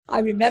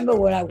remember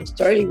when I was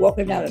 30,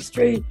 walking down the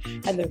street,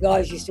 and the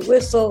guys used to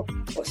whistle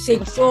or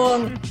sing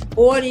song,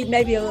 40,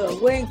 maybe a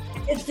little wing,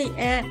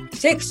 50,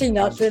 60,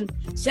 nothing,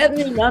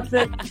 70,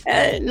 nothing,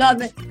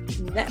 nothing.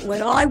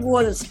 When I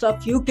wore the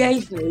stuff you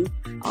gave me,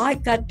 I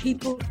got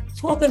people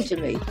talking to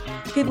me.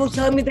 People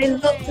telling me they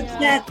love the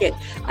jacket.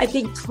 I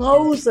think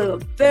clothes are a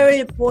very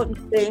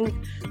important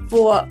thing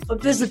for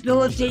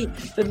visibility,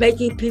 for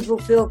making people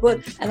feel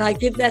good, and I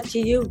give that to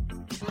you.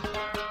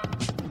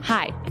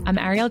 Hi, I'm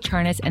Ariel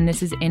Charnas, and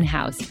this is In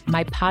House,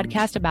 my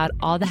podcast about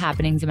all the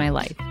happenings in my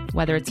life.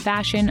 Whether it's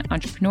fashion,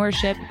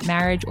 entrepreneurship,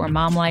 marriage, or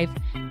mom life,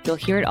 you'll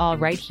hear it all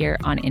right here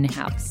on In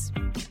House.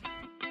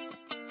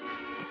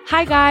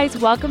 Hi guys,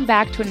 welcome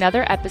back to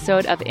another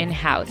episode of In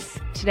House.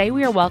 Today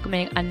we are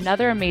welcoming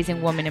another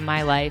amazing woman in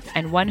my life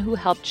and one who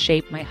helped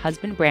shape my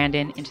husband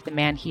Brandon into the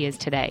man he is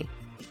today.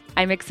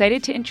 I'm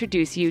excited to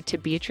introduce you to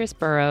Beatrice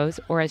Burrows,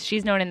 or as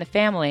she's known in the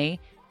family,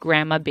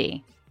 Grandma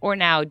B, or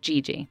now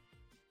Gigi.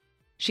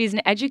 She's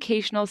an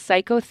educational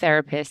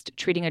psychotherapist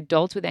treating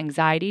adults with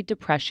anxiety,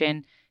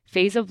 depression,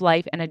 phase of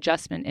life and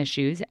adjustment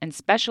issues, and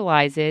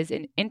specializes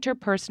in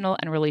interpersonal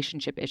and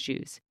relationship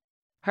issues.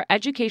 Her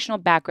educational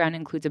background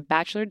includes a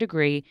bachelor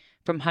degree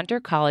from Hunter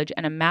College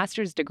and a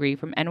master's degree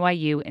from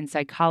NYU in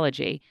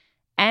psychology,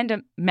 and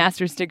a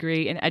master's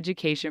degree in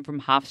education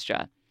from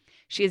Hofstra.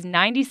 She is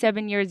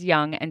 97 years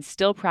young and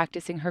still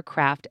practicing her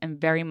craft and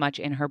very much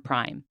in her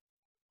prime.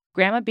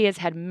 Grandma B has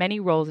had many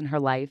roles in her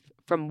life,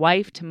 from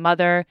wife to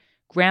mother,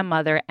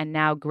 grandmother, and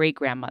now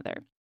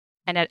great-grandmother.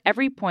 And at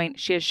every point,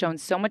 she has shown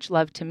so much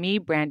love to me,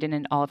 Brandon,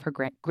 and all of her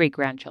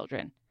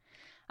great-grandchildren.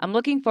 I'm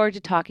looking forward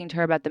to talking to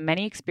her about the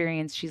many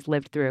experiences she's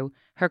lived through,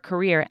 her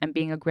career, and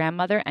being a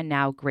grandmother and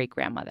now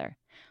great-grandmother.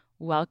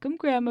 Welcome,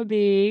 Grandma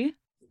B.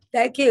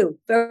 Thank you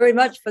very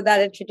much for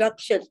that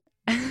introduction.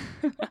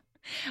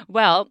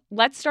 Well,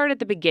 let's start at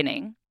the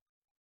beginning.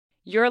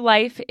 Your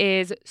life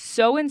is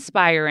so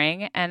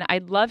inspiring, and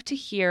I'd love to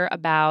hear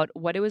about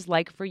what it was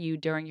like for you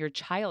during your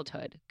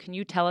childhood. Can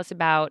you tell us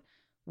about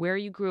where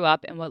you grew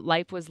up and what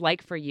life was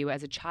like for you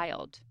as a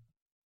child?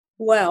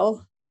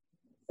 Well,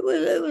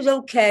 it was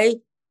okay.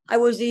 I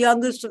was the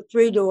youngest of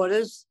three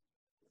daughters,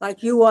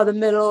 like you are the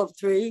middle of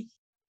three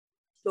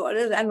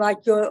daughters, and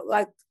like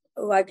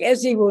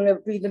Ezzy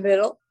would be the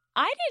middle.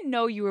 I didn't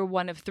know you were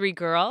one of three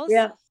girls.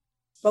 Yeah,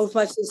 both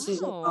my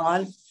sisters are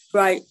gone.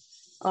 Right.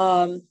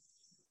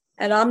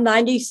 And I'm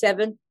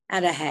 97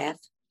 and a half.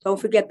 Don't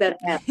forget that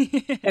half.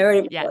 Very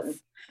important.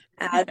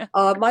 Yes.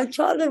 And my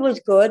childhood was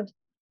good.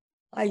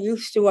 I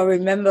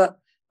remember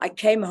I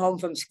came home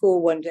from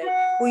school one day.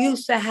 We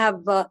used to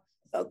have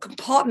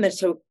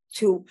compartments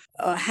to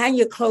hang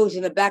your clothes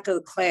in the back of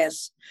the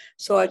class.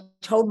 So I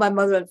told my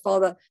mother and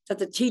father that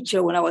the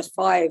teacher, when I was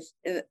 5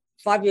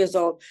 years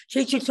old,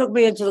 teacher took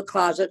me into the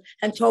closet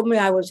and told me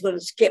I was going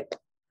to skip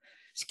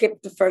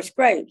the first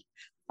grade.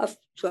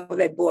 So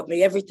they bought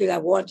me everything I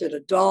wanted, a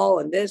doll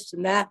and this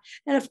and that.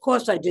 And of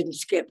course, I didn't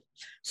skip.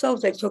 So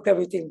they took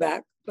everything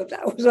back. But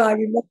that was how I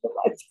remember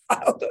my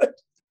childhood.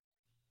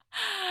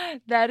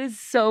 That is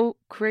so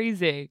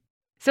crazy.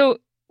 So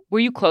were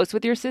you close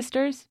with your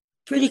sisters?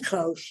 Pretty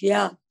close,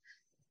 yeah.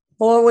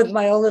 More with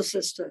my older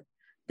sister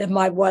than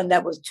my one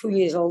that was 2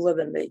 years older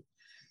than me.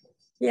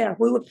 Yeah,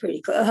 we were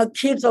pretty close. Her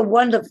kids are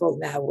wonderful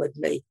now with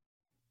me.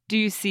 Do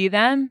you see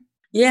them?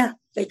 Yeah,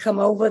 they come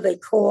over, they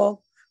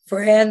call.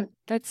 Friend.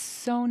 That's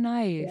so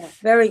nice. Yeah,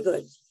 very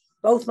good.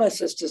 Both my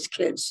sister's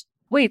kids.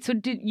 Wait, so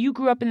did you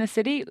grew up in the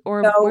city,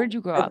 or No, where'd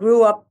you grow up? I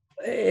grew up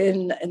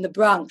in the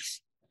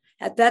Bronx.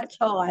 At that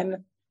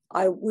time,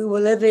 we were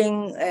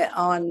living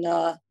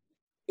on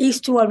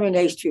East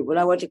 208th Street when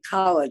I went to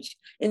college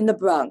in the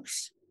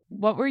Bronx.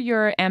 What were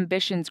your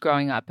ambitions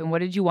growing up, and what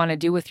did you want to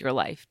do with your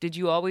life? Did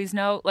you always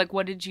know? Like,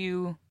 what did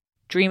you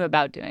dream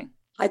about doing?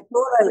 I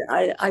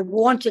thought I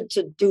wanted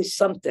to do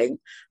something.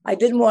 I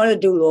didn't want to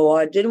do law.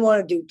 I didn't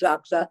want to do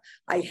doctor.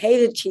 I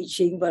hated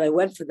teaching, but I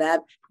went for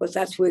that because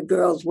that's where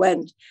girls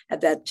went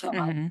at that time.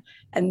 Mm-hmm.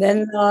 And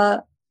then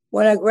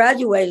when I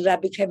graduated, I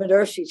became a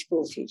nursery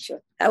school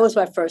teacher. That was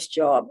my first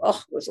job.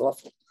 Oh, it was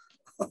awful.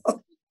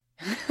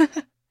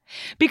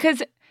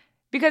 Because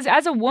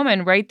as a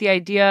woman, right, the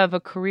idea of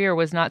a career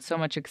was not so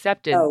much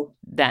accepted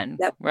then,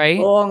 right?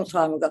 A long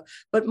time ago.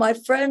 But my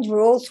friends were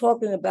all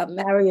talking about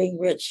marrying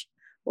rich.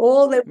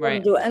 All they wanted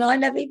to do. And I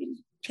never even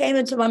came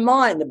into my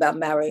mind about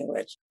marrying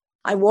rich.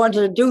 I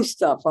wanted to do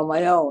stuff on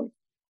my own.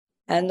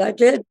 And I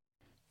did.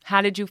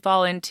 How did you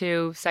fall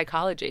into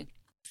psychology?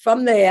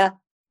 From there,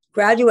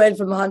 graduated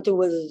from Hunter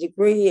with a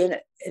degree in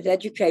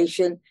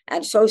education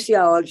and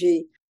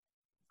sociology.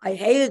 I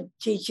hated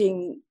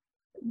teaching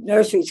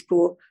nursery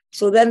school.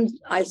 So then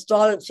I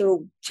started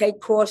to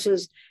take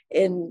courses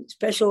in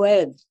special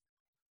ed.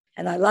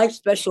 And I liked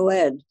special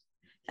ed.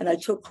 And I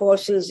took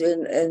courses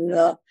in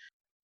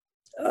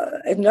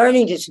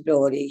learning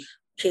disability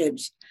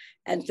kids.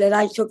 And then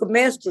I took a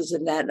master's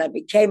in that and I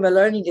became a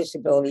learning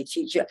disability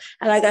teacher.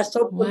 And I got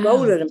so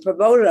promoted.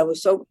 I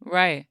was so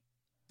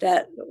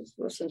that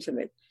listen to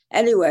me.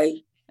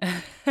 Anyway.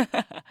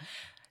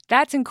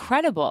 That's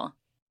incredible.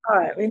 All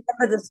right.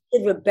 Remember this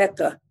kid,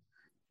 Rebecca.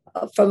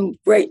 from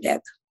Great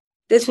Neck.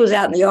 This was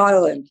out in the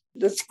island.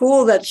 The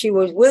school that she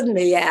was with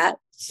me at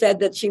said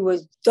that she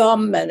was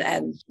dumb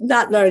and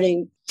not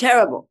learning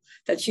terrible,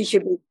 that she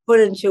should be put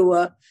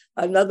into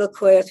another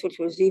class, which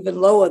was even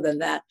lower than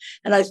that.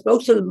 And I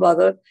spoke to the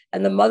mother,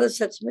 and the mother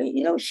said to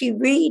me, she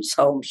reads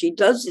home. She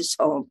does this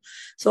home.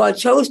 So I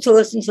chose to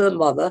listen to the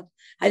mother.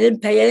 I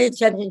didn't pay any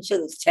attention to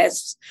the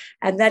tests.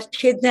 And that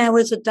kid now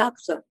is a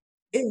doctor.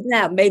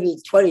 Now, maybe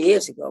 20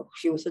 years ago,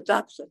 she was a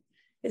doctor.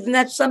 Isn't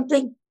that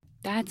something?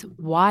 That's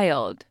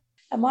wild.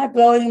 Am I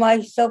blowing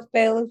myself,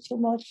 Bailey, too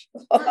much?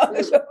 Not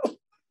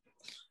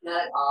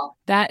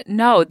at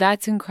all.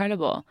 That's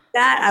incredible.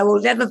 That I will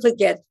never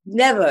forget.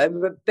 Never.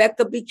 And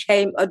Rebecca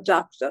became a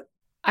doctor.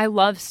 I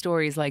love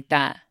stories like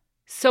that.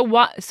 So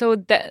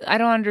I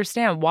don't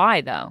understand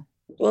why though.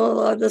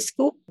 Well, the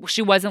school.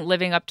 She wasn't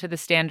living up to the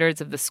standards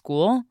of the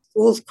school?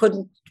 Schools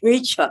couldn't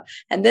reach her.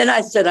 And then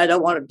I said, I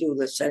don't want to do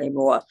this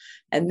anymore.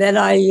 And then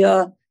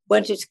I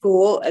went to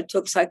school and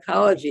took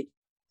psychology.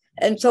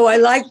 And so I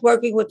liked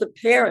working with the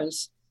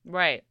parents.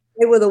 Right.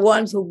 They were the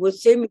ones who would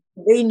see me.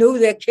 They knew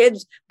their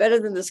kids better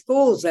than the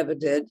schools ever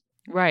did.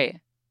 Right.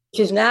 Which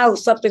is now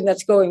something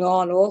that's going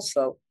on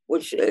also,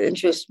 which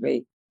interests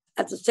me.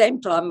 At the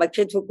same time, my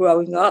kids were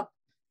growing up,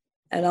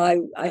 and I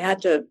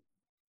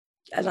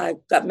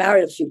got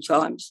married a few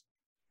times.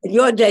 In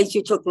your days,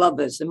 you took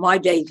lovers. In my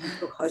days, you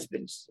took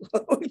husbands.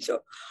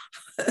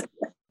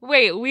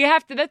 Wait,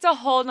 that's a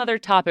whole nother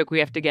topic we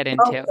have to get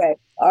into. Okay,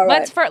 all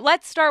right.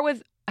 Let's start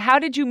with, how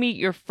did you meet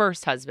your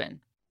first husband?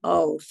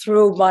 Oh,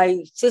 through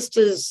my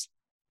sister's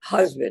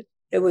husband.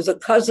 It was a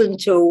cousin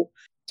to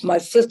my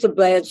sister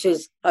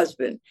Blanche's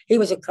husband. He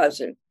was a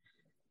cousin.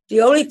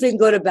 The only thing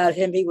good about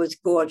him, he was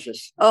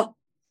gorgeous. Oh.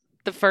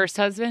 The first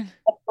husband?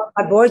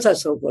 My boys are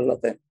so good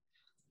looking.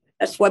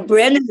 That's why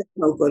Brandon is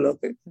so good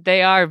looking.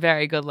 They are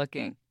very good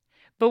looking.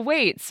 But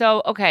wait,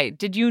 so, okay,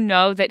 did you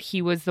know that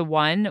he was the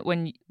one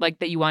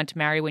that you wanted to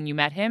marry when you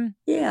met him?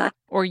 Yeah.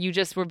 Or you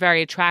just were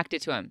very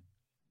attracted to him?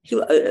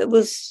 It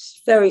was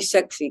very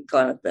sexy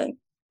kind of thing.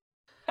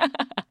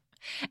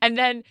 And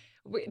then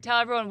tell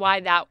everyone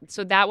why that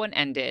one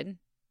ended,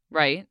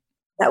 right?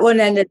 That one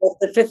ended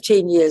after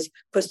 15 years,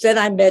 because then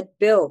I met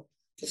Bill,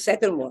 the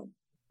second one.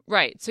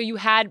 Right. So you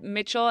had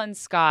Mitchell and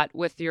Scott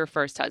with your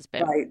first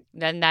husband. Right.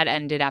 Then that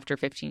ended after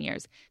 15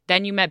 years.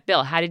 Then you met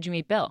Bill. How did you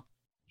meet Bill?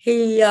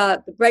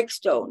 The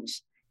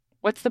Breakstones.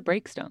 What's the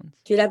Breakstones?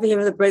 Did you ever hear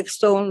of the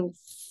Breakstone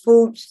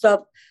food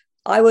stuff?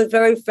 I was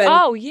very friendly.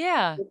 Oh,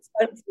 yeah.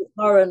 With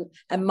her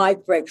and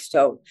Mike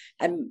Breakstone.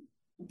 And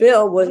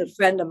Bill was a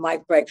friend of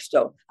Mike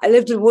Breakstone. I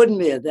lived in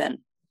Woodmere then.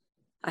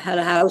 I had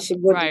a house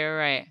in Woodmere.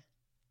 Right.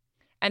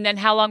 And then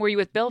how long were you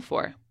with Bill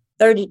for?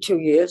 32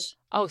 years.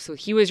 Oh, so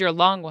he was your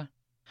long one.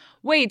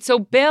 Wait, so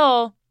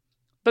Bill,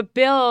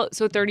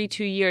 so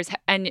 32 years.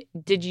 And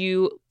did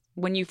you,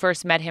 when you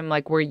first met him,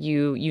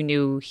 you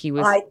knew he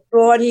was? I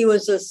thought he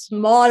was the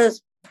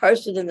smartest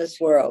person in this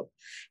world.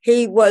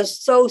 He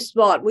was so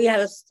smart. We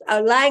had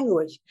a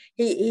language.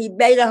 He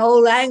made a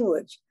whole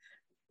language.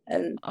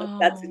 And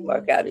that didn't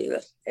work out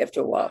either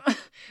after a while.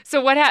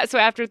 So what happened? So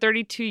after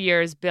 32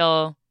 years,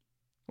 Bill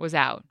was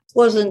out.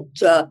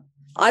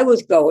 I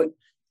was going.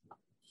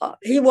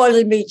 He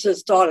wanted me to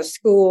start a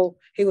school.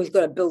 He was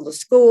going to build a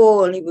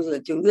school and he was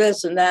going to do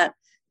this and that.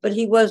 But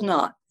he was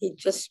not. He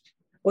just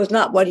was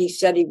not what he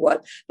said he was.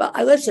 But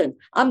listen,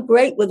 I'm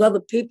great with other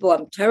people.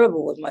 I'm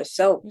terrible with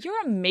myself.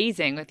 You're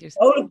amazing with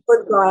yourself. The only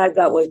good guy I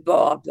got was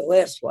Bob, the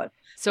last one.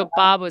 So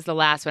Bob was the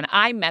last one.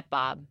 I met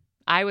Bob.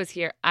 I was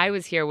here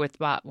with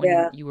Bob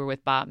when you were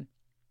with Bob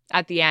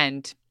at the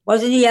end.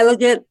 Wasn't he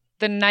elegant?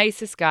 The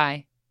nicest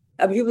guy.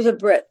 He was a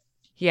Brit.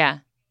 Yeah.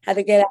 Had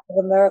to get out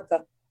of America.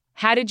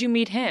 How did you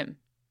meet him?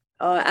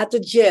 At the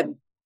gym.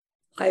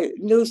 I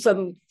knew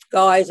some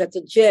guys at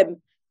the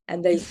gym,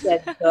 and they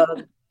said,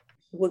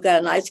 we got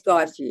a nice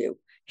guy for you.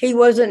 He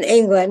was in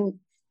England,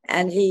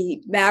 and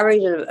he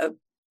married an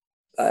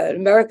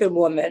American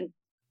woman.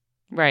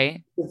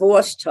 Right.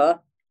 Divorced her.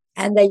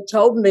 And they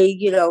told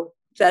me,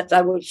 that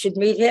I should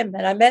meet him,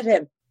 and I met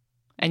him.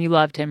 And you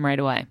loved him right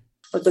away.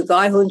 But the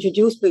guy who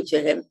introduced me to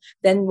him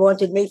then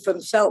wanted me for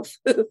himself.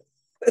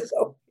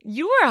 So,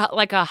 you were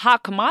like a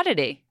hot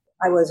commodity.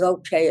 I was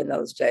okay in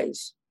those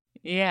days.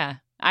 Yeah.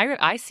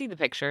 I see the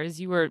pictures.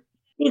 You were...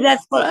 See,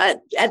 that's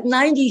what at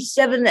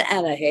 97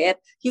 and a half.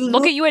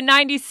 Look at you at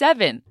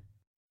 97.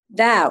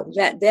 Now,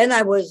 then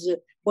I was,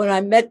 when I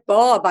met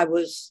Bob,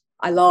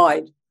 I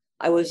lied.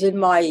 I was in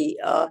my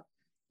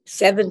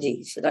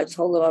 70s, and I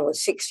told him I was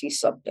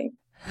 60-something.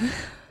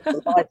 I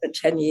lied for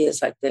 10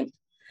 years, I think.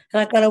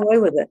 And I got away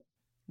with it.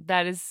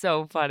 That is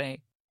so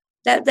funny.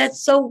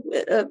 That's so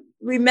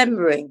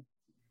remembering.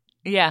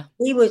 Yeah.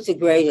 He was the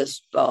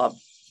greatest, Bob.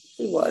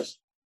 He was.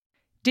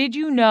 Did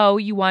you know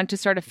you wanted to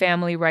start a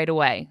family right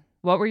away?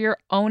 What were your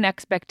own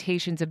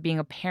expectations of being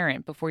a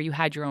parent before you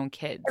had your own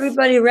kids?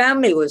 Everybody around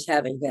me was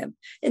having them.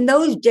 In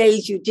those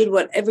days, you did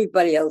what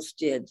everybody else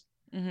did.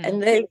 Mm-hmm.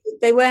 And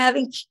they were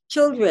having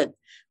children.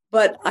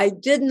 But I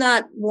did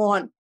not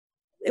want,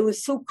 it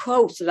was so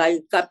close that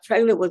I got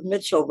pregnant with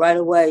Mitchell right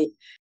away.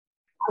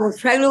 I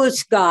was pregnant with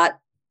Scott,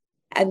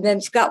 And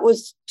then Scott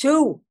was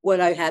 2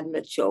 when I had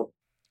Mitchell.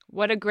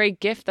 What a great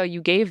gift, though,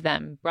 you gave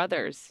them,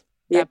 brothers.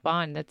 Yeah. That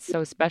bond, that's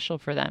so special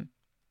for them.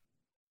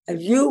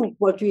 And you,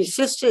 what your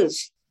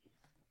sisters,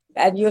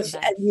 and you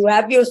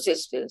have your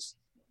sisters.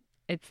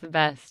 It's the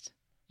best.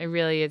 It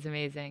really is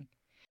amazing.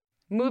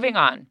 Moving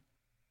on.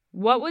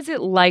 What was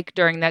it like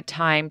during that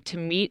time to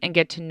meet and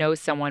get to know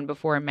someone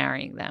before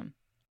marrying them?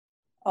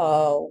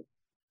 Oh,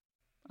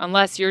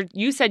 Unless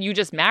you said you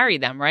just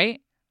married them,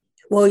 right?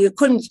 well, you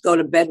couldn't go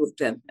to bed with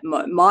them.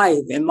 In my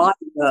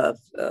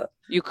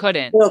You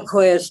couldn't. middle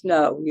class,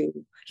 no,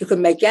 you could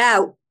make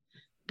out,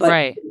 but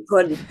Right. you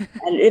couldn't.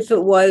 And if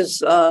it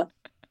was,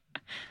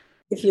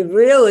 if you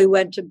really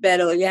went to bed,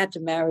 you had to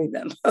marry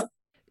them.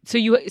 So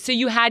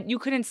you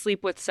couldn't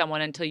sleep with someone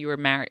until you were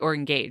married or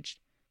engaged.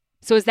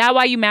 So is that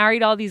why you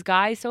married all these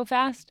guys so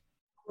fast?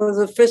 I was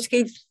a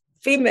frisky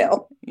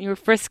female. You were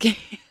frisky.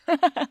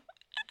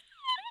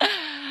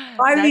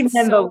 I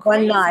remember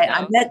one night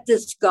I met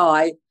this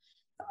guy.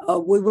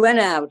 We went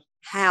out.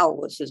 Hal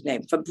was his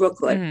name, from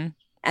Brooklyn. Mm-hmm.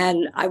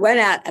 And I went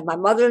out, and my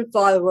mother and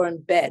father were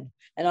in bed.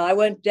 And I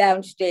went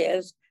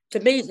downstairs to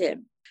meet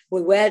him.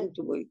 We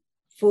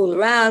fooled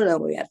around,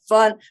 and we had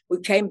fun.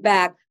 We came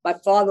back. My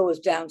father was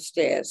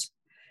downstairs.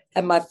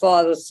 And my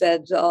father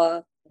said,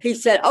 he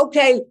said,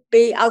 "Okay,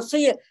 B, I'll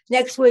see you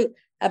next week."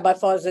 And my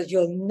father says,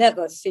 "You'll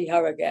never see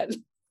her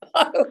again."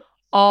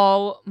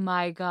 Oh,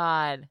 my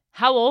God.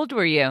 How old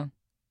were you?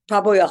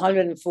 Probably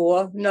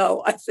 104.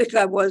 No, I think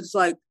I was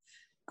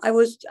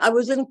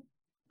in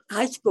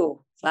high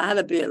school. So I had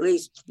to be at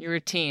least. You were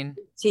a teen.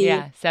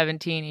 Yeah,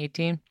 17,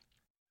 18.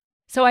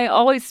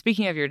 So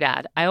speaking of your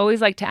dad, I always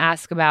like to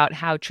ask about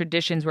how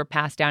traditions were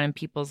passed down in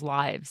people's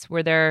lives.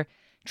 Were there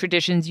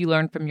traditions you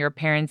learned from your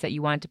parents that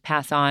you wanted to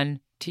pass on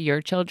to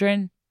your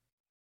children?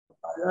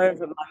 I learned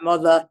from my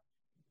mother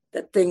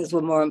that things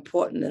were more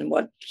important than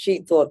what she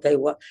thought they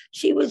were.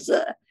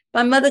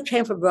 My mother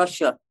came from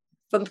Russia,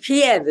 from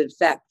Kiev, in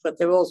fact, what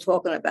they're all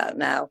talking about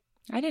now.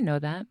 I didn't know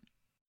that.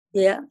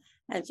 Yeah.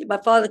 And my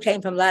father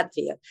came from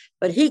Latvia,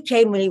 but he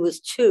came when he was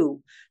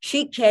 2.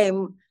 She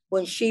came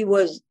when she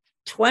was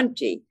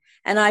 20.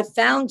 And I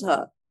found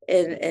her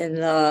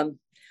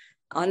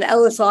on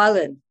Ellis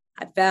Island.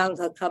 I found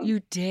her coming.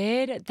 You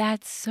did?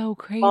 That's so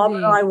crazy. Mom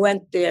and I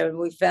went there and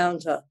we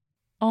found her.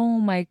 Oh,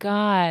 my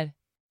God.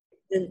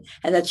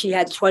 And that she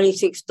had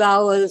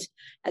 $26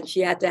 and she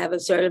had to have a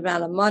certain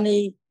amount of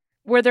money.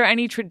 Were there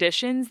any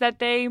traditions that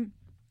they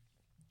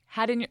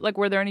had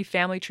were there any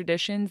family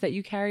traditions that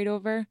you carried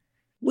over?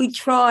 We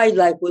tried,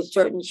 with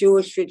certain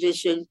Jewish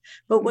traditions,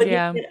 but when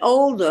you get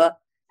older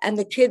and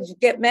the kids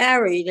get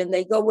married and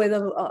they go where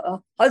the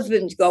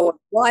husbands go,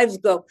 wives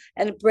go,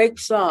 and it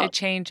breaks up. It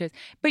changes.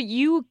 But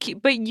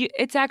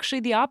it's actually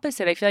the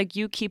opposite. I feel like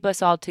you keep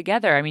us all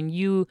together. I mean,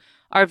 you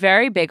are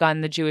very big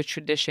on the Jewish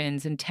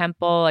traditions and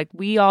temple. Like,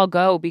 we all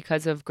go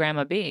because of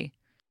Grandma B.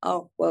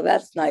 Oh, well,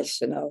 that's nice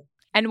to know.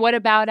 And what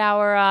about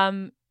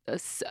our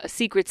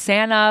Secret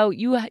Santa?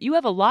 You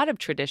have a lot of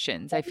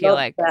traditions, I feel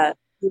like. That.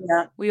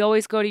 Yeah. We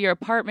always go to your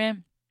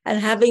apartment.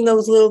 And having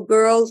those little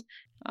girls.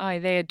 Oh,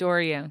 they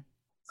adore you.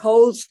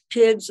 Cole's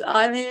kids.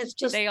 I mean, it's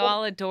just. They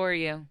all adore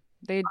you.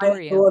 They adore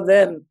you. I adore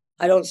them.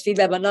 I don't see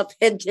them enough.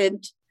 Hint,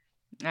 hint.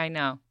 I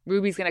know.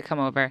 Ruby's going to come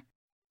over.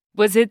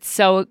 Was it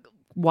so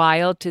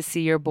wild to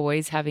see your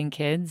boys having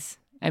kids?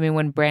 I mean,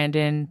 when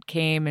Brandon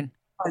came and.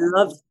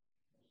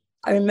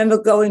 I remember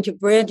going to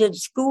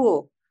Brandon's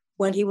school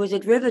when he was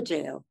at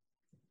Riverdale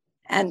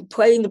and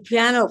playing the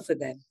piano for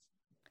them.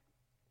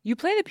 You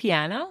play the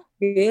piano?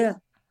 Yeah.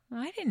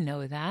 I didn't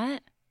know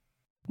that.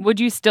 Would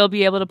you still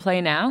be able to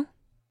play now?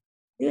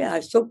 Yeah,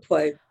 I still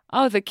play.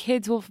 Oh, the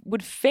kids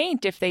would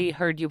faint if they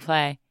heard you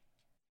play.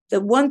 The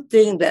one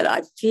thing that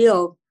I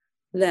feel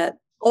that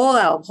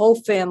our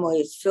whole family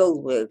is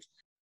filled with,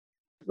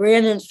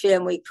 Brandon's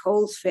family,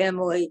 Cole's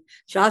family,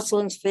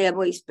 Jocelyn's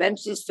family,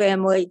 Spencer's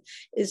family,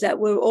 is that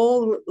we're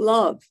all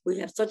love. We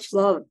have such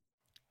love.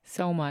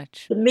 So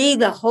much. To me,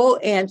 the whole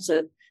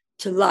answer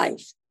to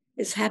life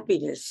is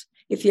happiness.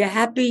 If you're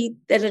happy,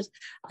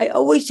 I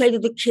always say to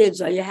the kids,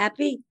 "Are you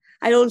happy?"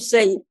 I don't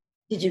say,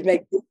 "Did you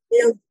make good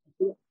meals?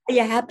 Are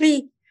you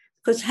happy?"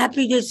 Because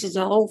happiness is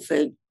a whole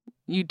thing.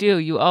 You do.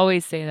 You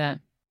always say that.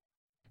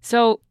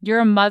 So you're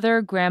a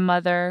mother,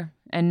 grandmother,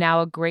 and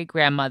now a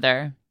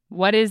great-grandmother.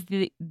 What is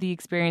the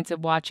experience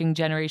of watching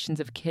generations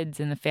of kids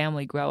in the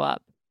family grow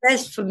up?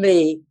 Best for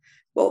me.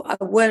 Well,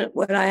 when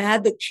I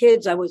had the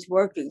kids, I was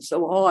working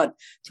so hard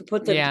to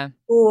put them in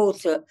school,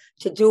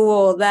 to do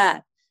all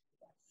that.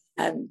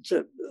 And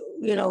to,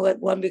 let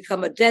one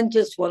become a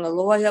dentist, one a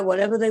lawyer,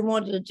 whatever they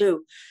wanted to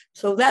do.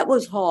 So that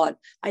was hard.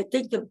 I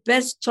think the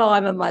best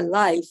time of my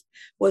life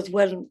was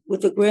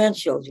with the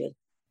grandchildren.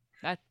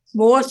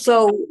 More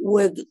so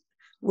with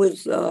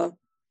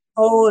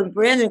Cole and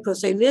Brandon,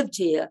 because they lived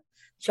here.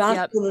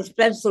 Jocelyn and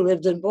Spencer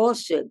lived in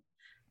Boston.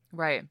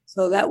 Right.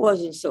 So that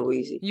wasn't so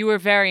easy. You were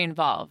very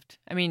involved.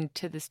 I mean,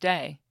 to this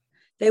day.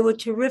 They were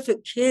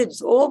terrific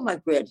kids, all my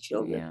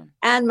grandchildren,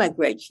 and my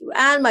great-children,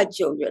 and my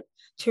children.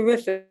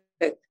 Terrific.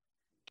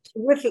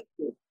 Terrific.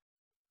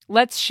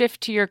 let's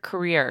shift to your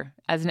career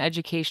as an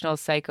educational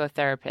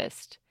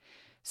psychotherapist.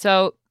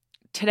 So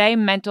today,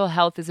 mental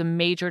health is a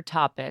major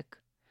topic,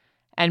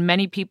 and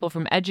many people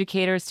from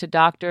educators to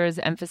doctors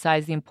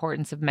emphasize the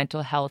importance of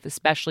mental health,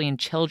 especially in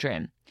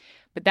children.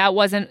 But that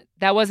wasn't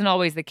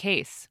always the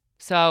case.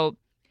 So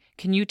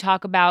can you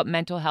talk about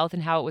mental health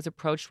and how it was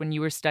approached when you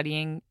were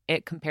studying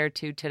it compared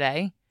to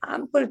today?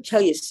 I'm going to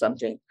tell you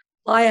something.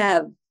 I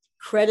have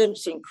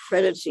credits and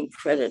credits and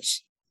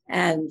credits.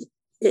 And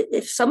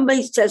if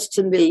somebody says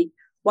to me,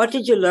 what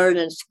did you learn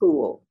in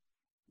school?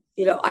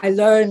 I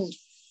learned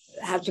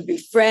how to be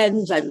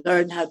friends. I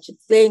learned how to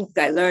think.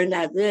 I learned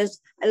how this.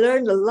 I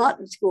learned a lot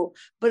in school.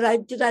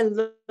 But did I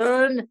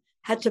learn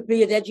how to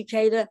be an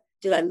educator?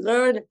 Did I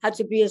learn how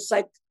to be a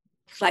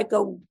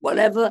psycho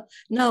whatever?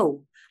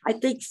 No. I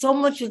think so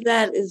much of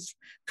that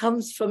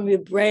comes from your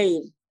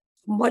brain,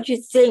 from what you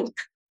think.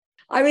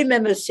 I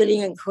remember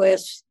sitting in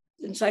class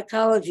in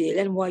psychology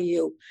at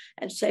NYU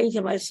and saying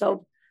to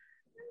myself,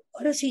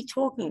 what is he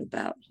talking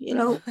about? I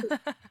don't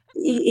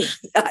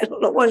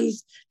know what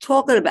he's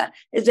talking about.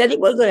 Is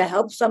anyone going to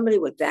help somebody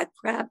with that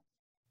crap?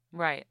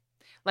 Right.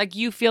 Like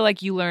you feel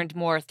like you learned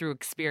more through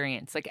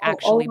experience, like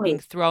actually being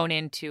thrown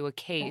into a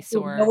case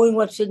or knowing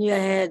what's in your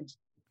head.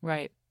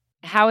 Right.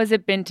 How has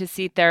it been to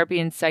see therapy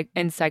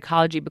and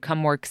psychology become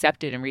more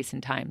accepted in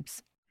recent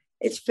times?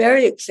 It's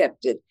very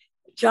accepted.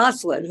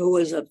 Jocelyn, who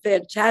is a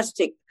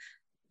fantastic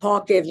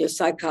Park Avenue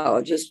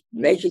psychologist,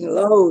 making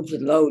loads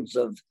and loads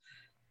of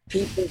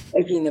people,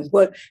 making them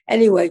good.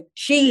 Anyway,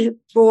 she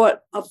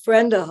brought a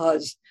friend of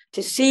hers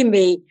to see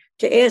me,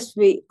 to ask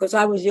me, because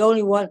I was the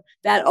only one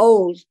that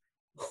old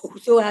who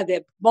still had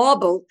their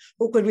marbles,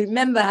 who could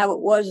remember how it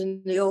was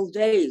in the old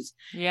days.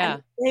 Yeah.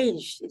 And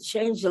it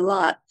changed a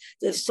lot.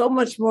 There's so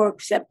much more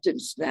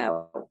acceptance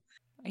now.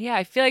 Yeah,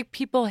 I feel like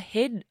people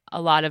hid a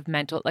lot of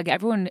like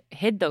everyone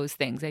hid those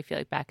things, I feel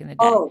like back in the day.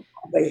 Oh,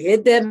 they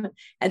hid them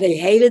and they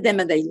hated them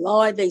and they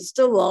lied. They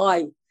still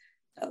lie.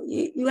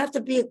 You have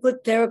to be a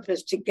good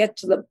therapist to get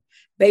to the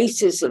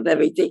basis of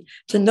everything,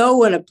 to know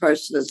when a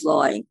person is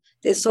lying.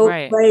 They're so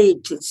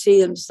afraid to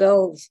see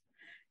themselves.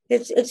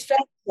 It's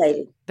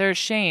fascinating. They're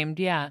ashamed,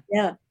 yeah.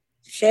 Yeah,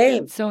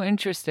 shame. So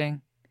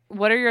interesting.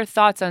 What are your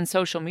thoughts on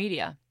social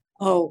media?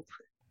 Oh,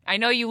 I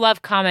know you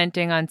love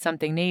commenting on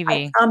Something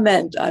Navy.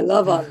 I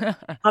love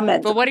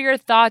comment. But what are your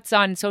thoughts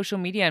on social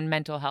media and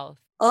mental health?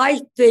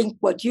 I think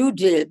what you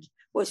did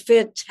was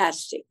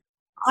fantastic.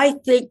 I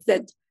think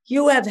that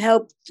you have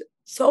helped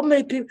so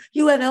many people.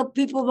 You have helped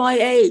people my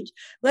age.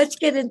 Let's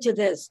get into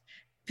this.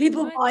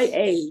 People my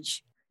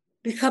age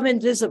become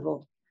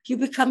invisible. You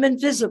become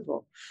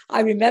invisible. I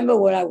remember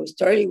when I was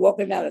 30,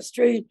 walking down the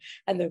street,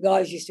 and the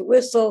guys used to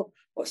whistle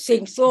or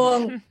sing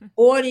song,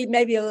 40,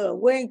 maybe a little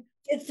wing,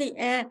 50,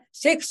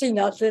 60,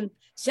 nothing,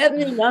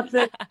 70,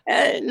 nothing,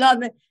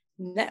 nothing.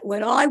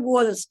 When I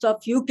wore the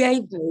stuff you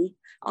gave me,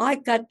 I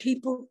got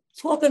people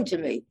talking to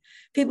me.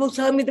 People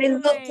telling me they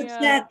love the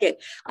jacket.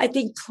 I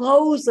think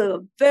clothes are a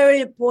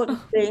very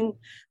important thing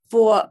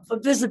for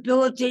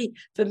visibility,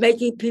 for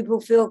making people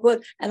feel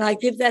good. And I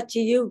give that to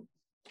you.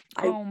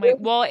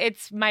 Well,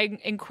 it's my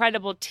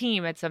incredible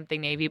team at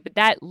Something Navy, but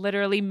that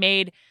literally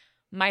made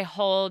my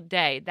whole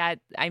day.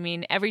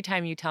 Every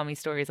time you tell me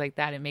stories like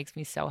that, it makes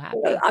me so happy.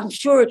 I'm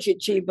sure it's your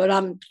team, but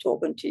I'm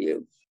talking to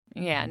you.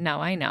 Yeah,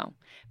 no, I know.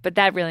 But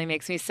that really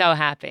makes me so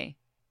happy.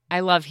 I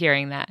love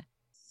hearing that.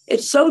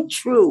 It's so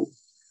true.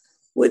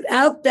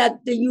 Without that,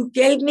 you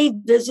gave me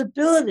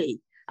visibility.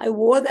 I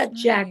wore that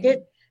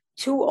jacket.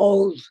 Two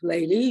old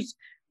ladies,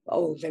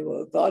 they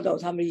were God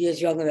knows how many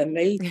years younger than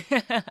me,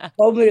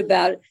 told me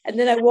about it. And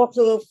then I walked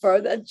a little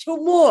further and two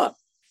more.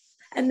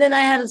 And then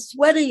I had a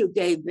sweater you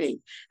gave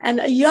me.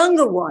 And a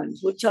younger ones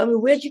would tell me,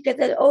 where'd you get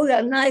that? Oh,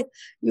 that night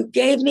you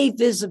gave me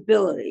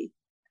visibility.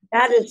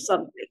 That is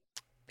something.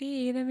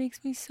 B, that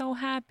makes me so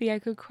happy. I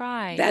could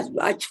cry.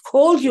 I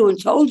called you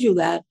and told you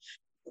that.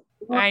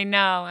 I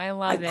know. I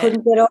love it. I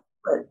couldn't get over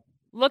it.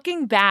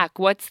 Looking back,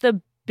 what's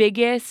the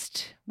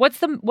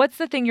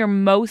thing you're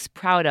most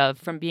proud of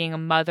from being a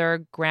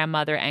mother,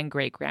 grandmother, and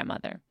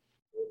great-grandmother?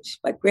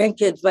 My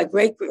grandkids, my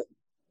great-grand.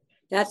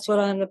 That's what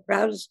I'm the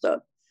proudest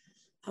of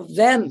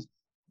them,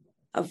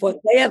 of what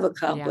they have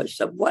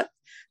accomplished, of what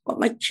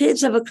my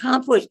kids have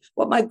accomplished,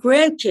 what my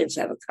grandkids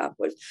have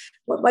accomplished,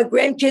 what my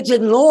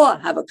grandkids-in-law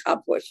have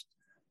accomplished.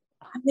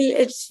 I mean,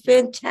 it's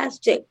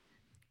fantastic.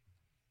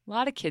 A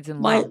lot of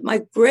kids-in-law.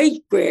 My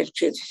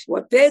great-grandkids,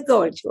 what they're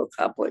going to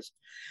accomplish.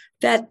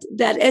 That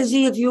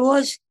Ezzy of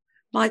yours,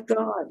 my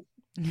God.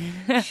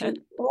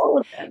 All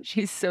of them.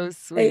 She's so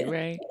sweet,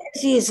 right?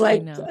 Ezzy is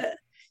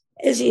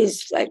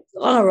like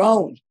on her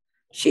own.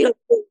 She don't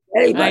think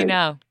anybody. I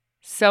know.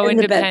 So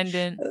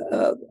independent.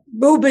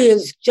 Ruby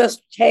is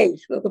just, hey,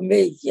 look at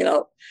me,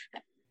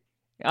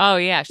 Oh,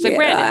 yeah. She's like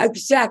Brandon.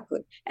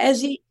 Exactly.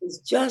 Ezzy is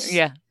just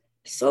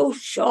so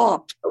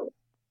sharp.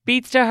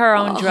 Beats to her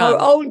own drum. Her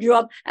own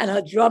drum. And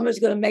her drum is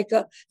going to make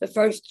her the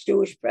first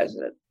Jewish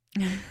president.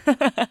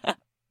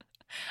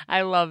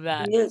 I love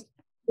that. The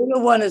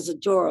one is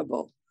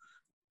adorable.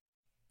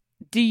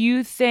 Do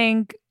you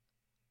think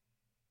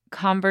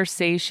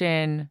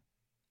conversation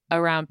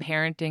around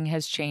parenting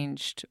has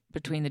changed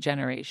between the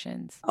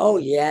generations? Oh,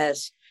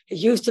 yes. It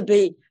used to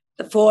be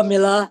the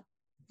formula.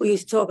 We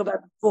used to talk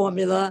about the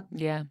formula.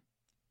 Yeah.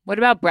 What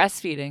about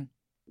breastfeeding?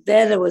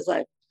 Then it was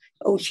like,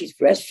 oh, she's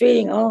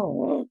breastfeeding.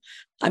 Oh,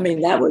 I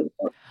mean, that was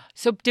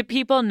So did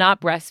people not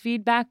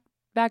breastfeed back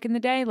in the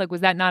day? Like,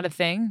 was that not a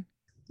thing?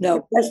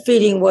 no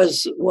breastfeeding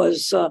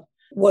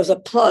was a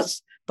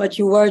plus, but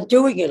you weren't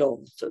doing it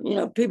all. So,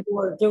 people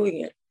weren't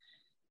doing it.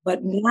 But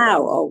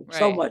now, oh,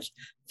 so Right. much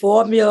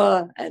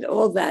formula and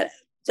all that.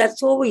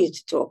 That's all we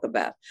used to talk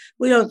about.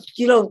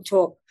 You don't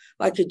talk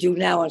like you do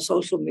now on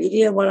social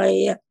media when I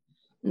hear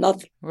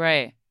nothing.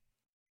 Right.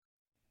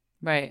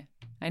 Right.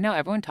 I know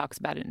everyone talks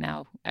about it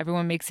now.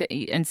 Everyone makes it,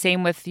 and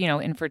same with,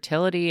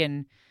 infertility,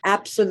 and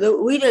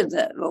Absolutely. We didn't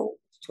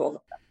talk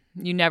about.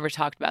 you never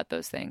talked about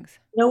those things.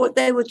 You know what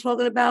they were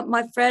talking about?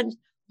 My friend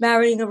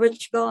marrying a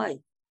rich guy.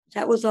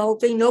 That was the whole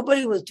thing.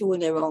 Nobody was doing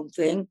their own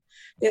thing.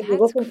 They were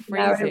That's looking to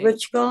marry a crazy.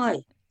 rich guy.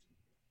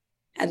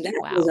 And that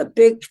was Wow. a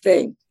big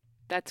thing.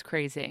 That's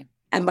crazy.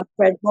 And my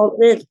friends all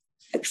did,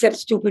 except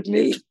stupid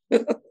me.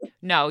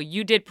 No,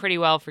 you did pretty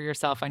well for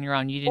yourself on your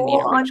own. You didn't need a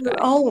All on rich your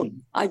guy.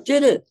 own. I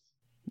did it.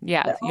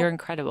 Yeah, you're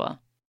incredible.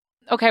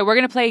 Okay, we're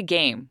going to play a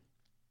game.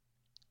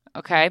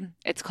 Okay?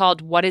 It's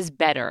called What is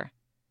Better?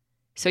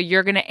 So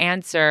you're going to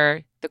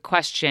answer the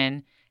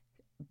question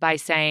by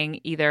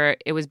saying either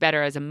it was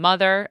better as a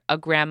mother, a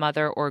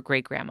grandmother, or a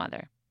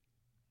great-grandmother.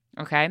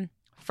 Okay?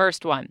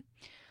 First one.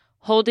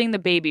 Holding the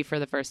baby for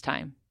the first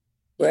time.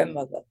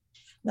 Grandmother.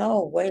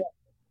 No, wait.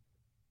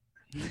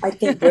 I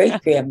think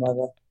great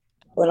grandmother.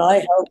 When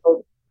I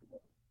held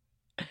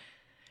her,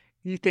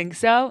 You think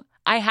so?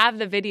 I have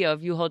the video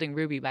of you holding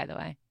Ruby, by the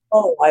way.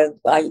 oh,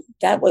 I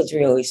that was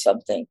really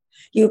something.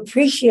 You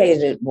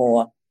appreciated it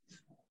more.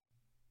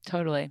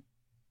 Totally.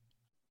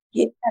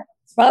 You had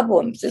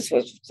problems. This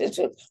was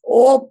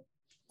all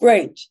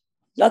great.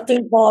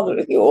 Nothing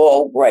bothered you.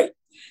 All great.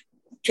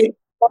 Kids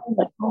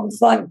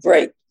fun,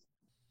 great.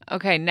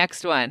 Okay,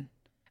 next one.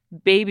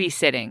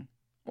 Babysitting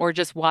or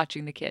just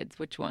watching the kids.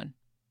 Which one?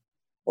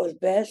 Was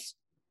best.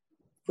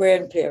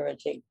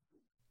 Grandparenting.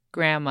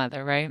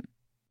 Grandmother, right?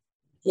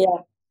 Yeah.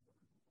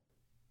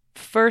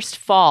 First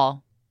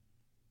fall,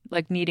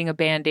 like needing a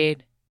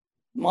Band-Aid.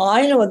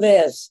 Mine or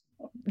theirs?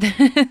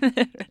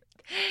 The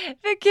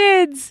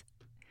kids.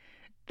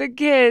 The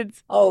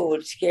kids. Oh,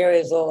 it's scary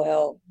as all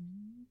hell.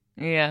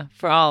 Yeah,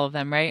 for all of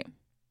them, right?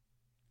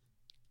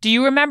 Do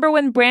you remember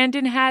when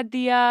Brandon had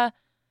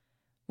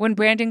when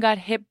Brandon got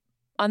hit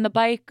on the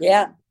bike?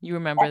 Yeah. You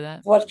remember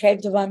that? What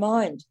came to my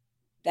mind?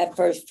 That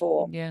first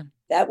fall. Yeah.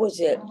 That was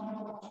it.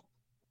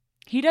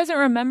 He doesn't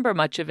remember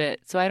much of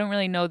it, so I don't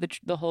really know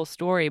the whole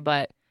story,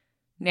 but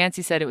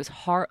Nancy said it was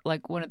hard,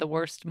 like one of the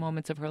worst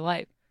moments of her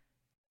life.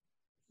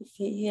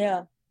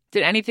 Yeah.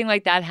 Did anything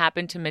like that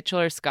happen to Mitchell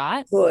or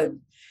Scott? Good.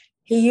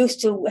 He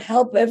used to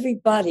help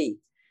everybody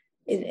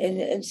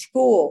in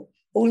school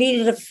who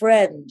needed a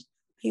friend.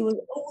 He was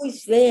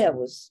always there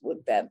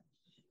with them.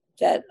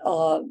 That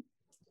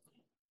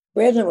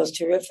Brandon was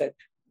terrific.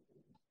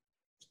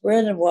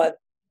 Brandon was.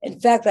 In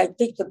fact, I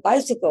think the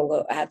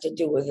bicycle had to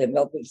do with him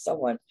helping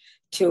someone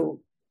too.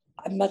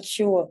 I'm not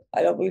sure.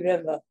 I don't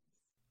remember.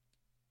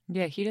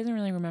 Yeah, he doesn't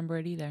really remember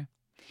it either.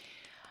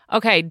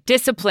 Okay,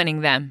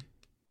 disciplining them.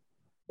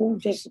 Who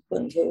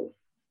disciplined who?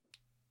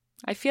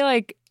 I feel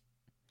like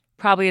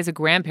probably as a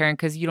grandparent,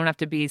 because you don't have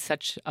to be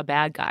such a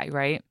bad guy,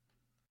 right?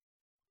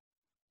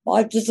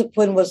 My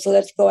discipline was,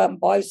 let's go out and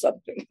buy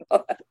something.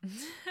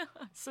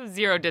 So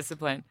zero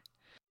discipline.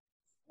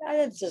 I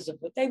didn't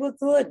discipline. They were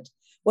good.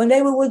 When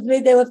they were with me,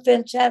 they were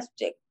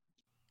fantastic.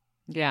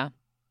 Yeah.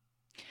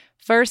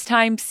 First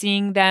time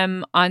seeing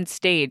them on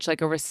stage,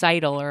 like a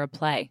recital or a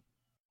play.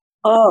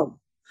 Oh.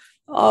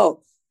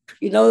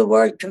 You know the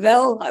word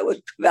cavell? I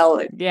was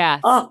cavelling. Yeah.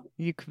 Oh.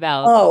 You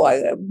cavelled.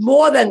 Oh,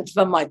 more than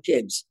for my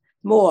kids.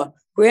 More.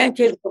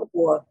 Grandkids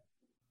before.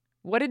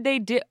 What did they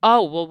do?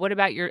 Oh, well, what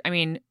about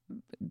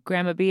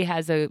Grandma B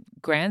has a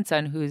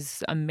grandson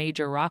who's a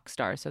major rock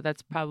star. So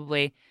that's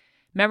probably...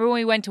 Remember when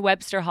we went to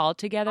Webster Hall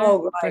together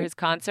for his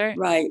concert?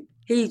 Right.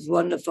 He's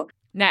wonderful.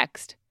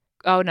 Next.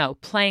 Oh, no.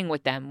 Playing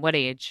with them. What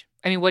age?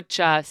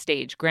 Which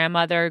stage?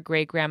 Grandmother,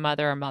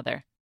 great-grandmother, or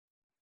mother?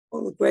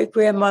 Well, the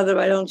great-grandmother,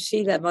 I don't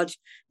see that much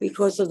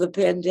because of the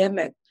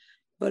pandemic.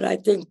 But I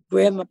think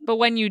But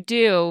when you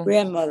do...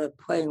 Grandmother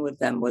playing with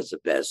them was the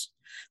best.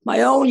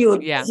 My own, you were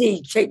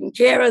busy taking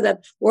care of them,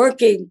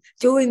 working,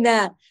 doing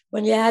that.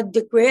 When you had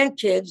the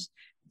grandkids,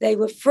 they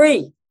were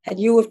free, and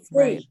you were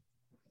free.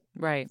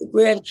 Right. The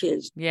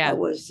grandkids. Yeah. That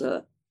was,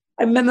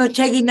 I remember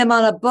taking them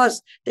on a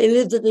bus. They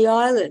lived at the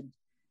island.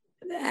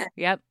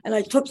 Yep. And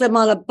I took them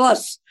on a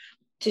bus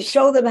to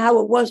show them how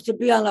it was to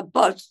be on a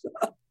bus.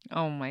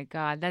 Oh, my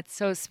God. That's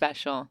so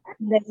special.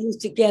 And they used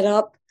to get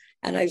up,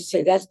 and I'd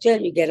say, that's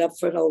it. You get up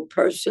for an old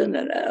person.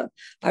 And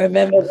I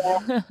remember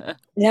that.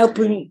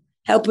 And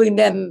helping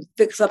them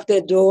fix up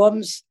their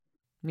dorms.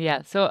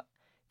 Yeah. So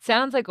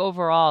Sounds like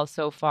overall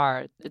so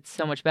far, it's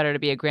so much better to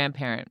be a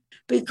grandparent.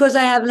 Because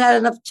I haven't had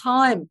enough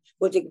time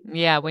with the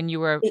Yeah, when you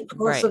were because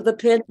right. of the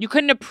pandemic. You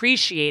couldn't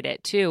appreciate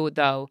it too,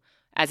 though,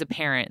 as a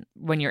parent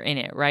when you're in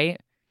it, right?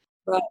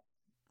 Right.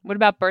 What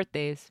about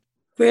birthdays?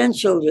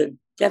 Grandchildren,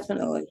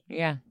 definitely.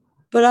 Yeah.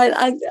 But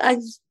I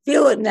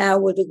feel it now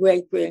with the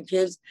great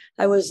grandkids.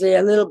 I was there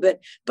a little bit.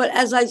 But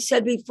as I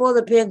said before,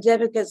 the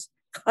pandemic has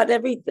cut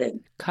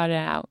everything. Cut it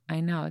out.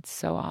 I know. It's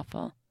so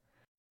awful.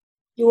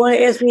 You want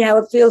to ask me how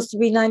it feels to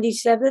be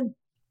 97?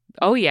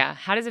 Oh, yeah.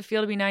 How does it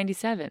feel to be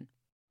 97?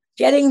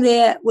 Getting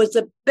there was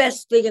the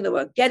best thing in the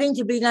world. Getting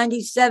to be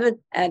 97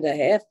 and a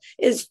half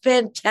is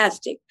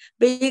fantastic.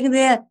 Being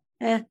there,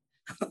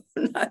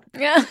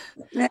 Yeah.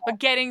 But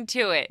getting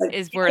to it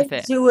is worth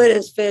it. Getting to it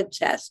is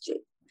fantastic.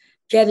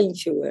 Getting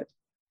to it.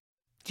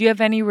 Do you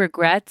have any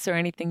regrets or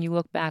anything you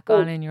look back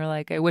on and you're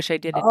like, I wish I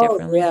did it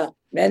differently? Oh, yeah,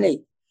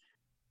 many.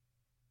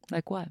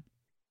 Like what?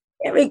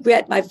 I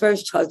regret my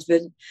first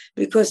husband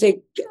because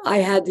I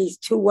had these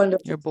two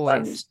wonderful Your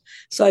boys. sons.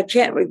 So I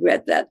can't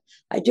regret that.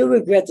 I do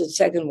regret the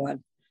second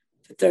one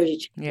for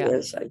 32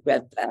 years. I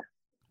regret that.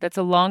 That's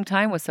a long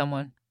time with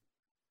someone.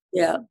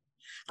 Yeah.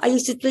 I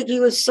used to think he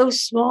was so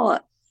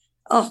smart.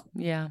 Oh.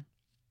 Yeah.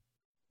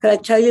 Can I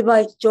tell you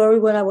my story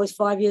when I was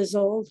 5 years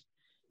old?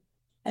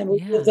 And we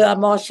lived on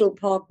Marshall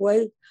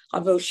Parkway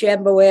on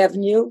Rochambeau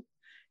Avenue.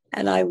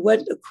 And I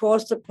went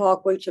across the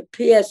parkway to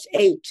PS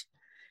 8.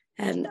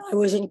 And I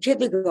was in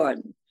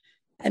kindergarten,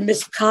 and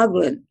Miss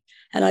Coughlin.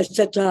 And I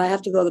said to her, I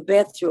have to go to the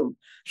bathroom.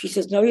 She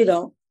says, no, you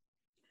don't.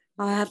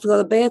 I have to go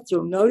to the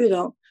bathroom. No, you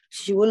don't.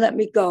 She wouldn't let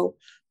me go.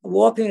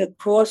 Walking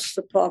across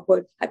the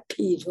parkway, I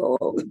peed all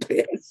over the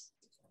place.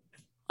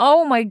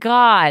 Oh, my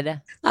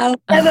God. I'll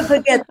never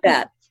forget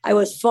that. I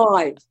was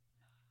 5.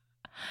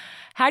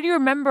 How do you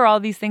remember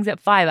all these things at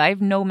 5? I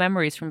have no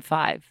memories from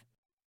 5.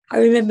 I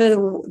remember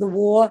the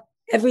war,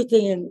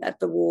 everything at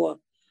the war.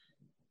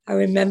 I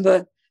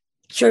remember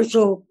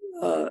Churchill,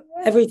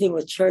 everything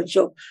with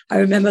Churchill. I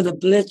remember the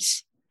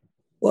Blitz,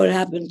 what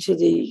happened to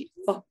the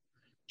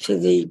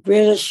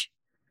British.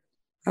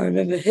 I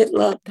remember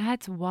Hitler.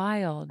 That's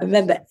wild. I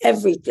remember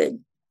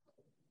everything.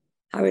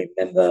 I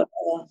remember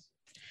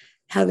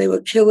how they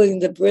were killing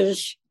the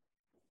British,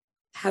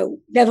 how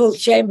Neville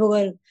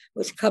Chamberlain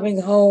was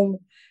coming home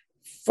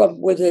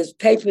with his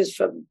papers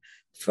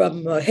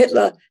from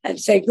Hitler and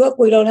saying, look,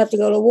 we don't have to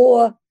go to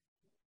war,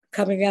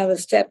 coming down the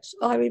steps.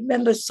 I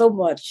remember so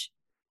much.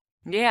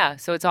 Yeah,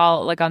 so it's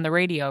all like on the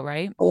radio,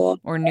 right? Or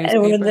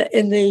newspaper.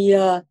 In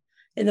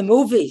the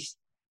movies.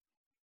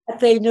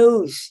 FA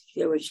News,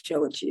 they would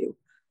show it to you.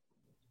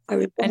 I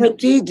remember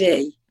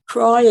D-Day,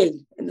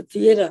 crying in the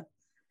theater,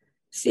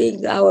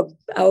 seeing our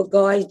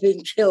guys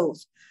being killed.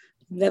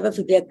 Never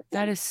forget that.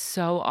 That is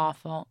so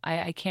awful.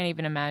 I can't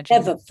even imagine.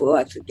 Never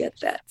forget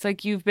that. It's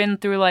like you've been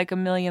through like a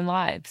million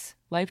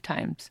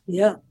lifetimes.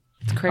 Yeah.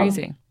 It's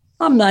crazy.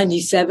 I'm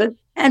 97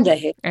 and a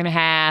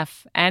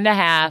half. And a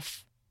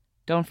half.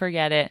 Don't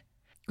forget it.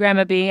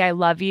 Grandma B, I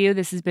love you.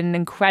 This has been an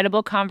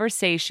incredible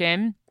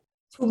conversation.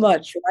 Too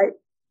much, right?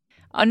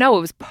 Oh, no,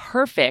 it was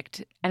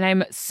perfect.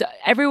 And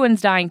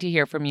everyone's dying to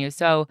hear from you.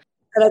 So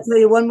can I tell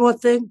you one more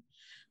thing?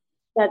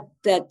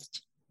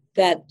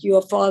 That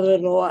your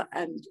father-in-law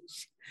and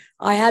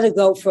I had to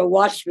go for a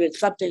watchman,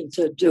 something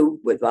to do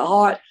with my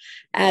heart.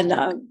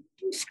 And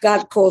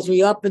Scott calls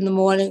me up in the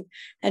morning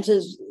and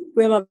says,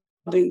 Grandma,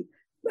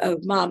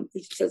 Mom,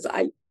 he says,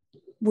 I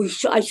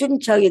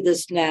shouldn't tell you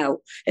this now.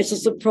 It's a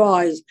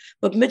surprise.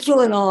 But Mitchell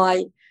and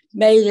I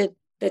made it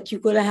that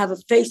you're going to have a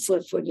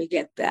facelift when you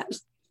get that.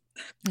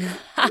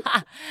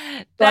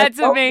 That's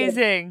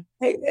amazing.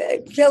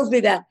 It tells me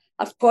that.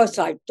 Of course,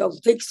 I don't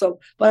think so.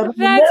 But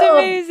that's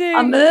amazing.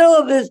 I'm in the middle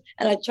of this,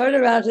 and I turn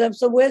around to them.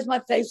 So where's my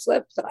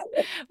facelift?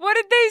 What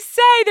did they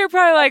say? They're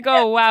probably like,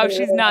 oh, wow,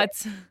 she's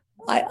nuts.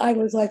 I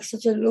was like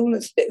such a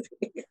lunatic.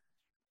 I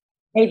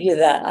gave you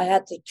that. I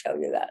had to tell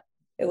you that.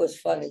 It was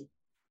funny.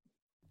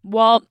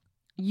 Well,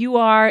 you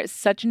are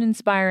such an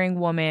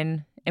inspiring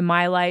woman in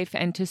my life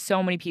and to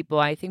so many people.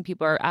 I think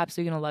people are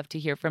absolutely going to love to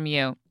hear from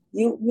you.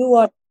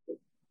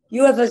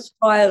 You have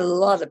inspired a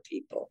lot of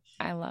people.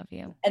 I love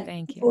you. And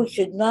thank you. People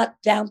should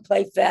not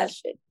downplay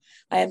fashion.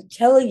 I am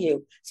telling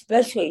you,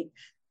 especially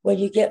when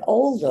you get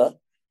older,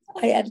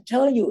 I am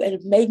telling you,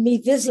 it made me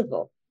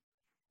visible.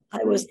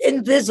 I was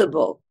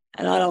invisible,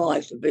 and I don't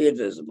like to be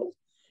invisible.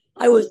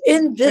 I was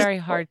invisible. Very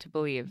hard to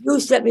believe. You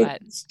sent me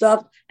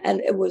stuff,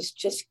 and it was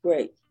just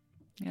great.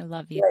 I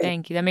love you. Great.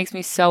 Thank you. That makes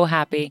me so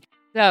happy.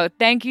 So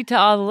thank you to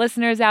all the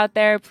listeners out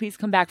there. Please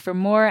come back for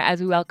more as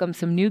we welcome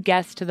some new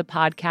guests to the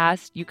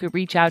podcast. You could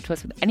reach out to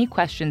us with any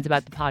questions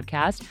about the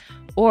podcast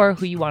or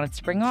who you want us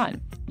to bring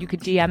on. You could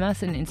DM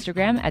us on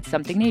Instagram at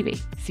Something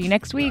Navy. See you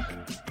next week.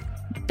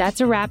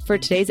 That's a wrap for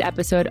today's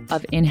episode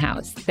of In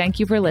House. Thank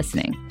you for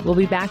listening. We'll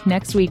be back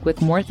next week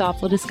with more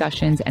thoughtful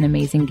discussions and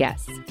amazing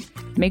guests.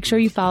 Make sure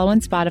you follow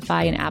on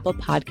Spotify and Apple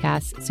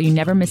Podcasts so you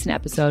never miss an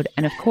episode.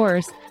 And of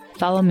course,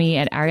 follow me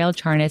at Ariel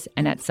Charnas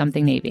and at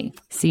Something Navy.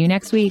 See you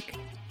next week.